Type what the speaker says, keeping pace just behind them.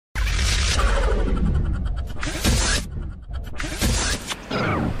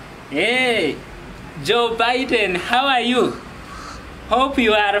Hey, Joe Biden, how are you? Hope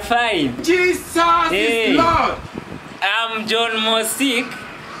you are fine. Jesus is Lord. I'm John Mostig.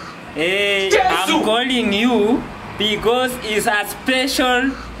 Hey, I'm calling you because it's a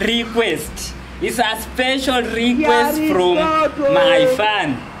special request. It's a special request from my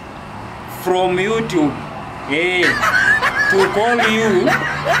fan from YouTube. Hey, to call you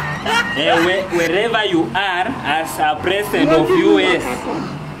wherever you are as a president of US.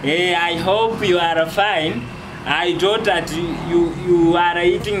 Hey, I hope you are fine. I thought that you are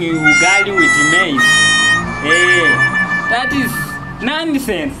eating ugali with maize. Hey, that is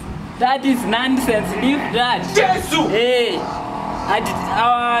nonsense. That is nonsense. Leave that. Hey, at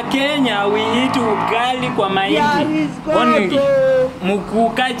our Kenya we eat ugali kwa mahindi only.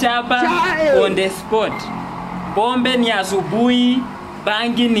 Mukuka chapa on the spot. Bombe ni asubuhi,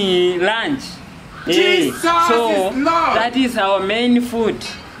 bangi ni lunch. Hey, so that is our main food.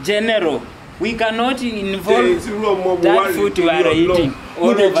 General, we cannot involve that food you are eating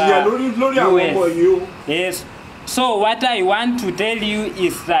all over US. Yes. So what I want to tell you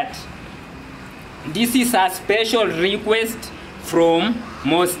is that this is a special request from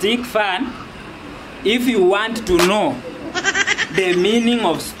Mostig fan. If you want to know the meaning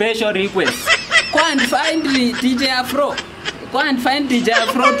of special request, go and find DJ Afro. Go and find DJ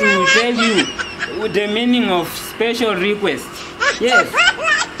Afro to tell you the meaning of special request. Yes,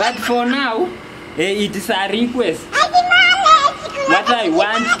 but for now, it is a request. What I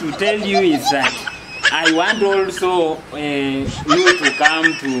want to tell you is that I want also you to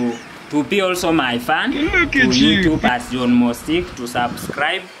come to be also my fan to YouTube as John Mostig, to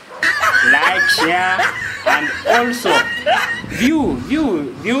subscribe, like, share, and also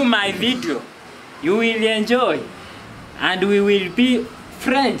view my video. You will enjoy, and we will be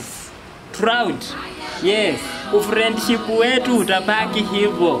friends throughout. Yes, ufriendship wetu utabaki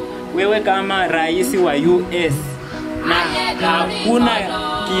hivyo. Wewe kama rais wa US, na hakuna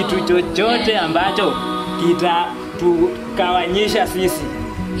kitu chochote ambacho kitatukawanyisha sisi.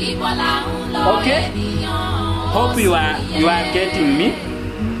 Okay? Hope you are getting me.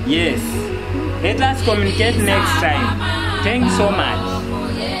 Yes. Let us communicate next time. Thanks so much.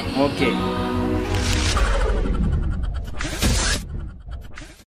 Okay.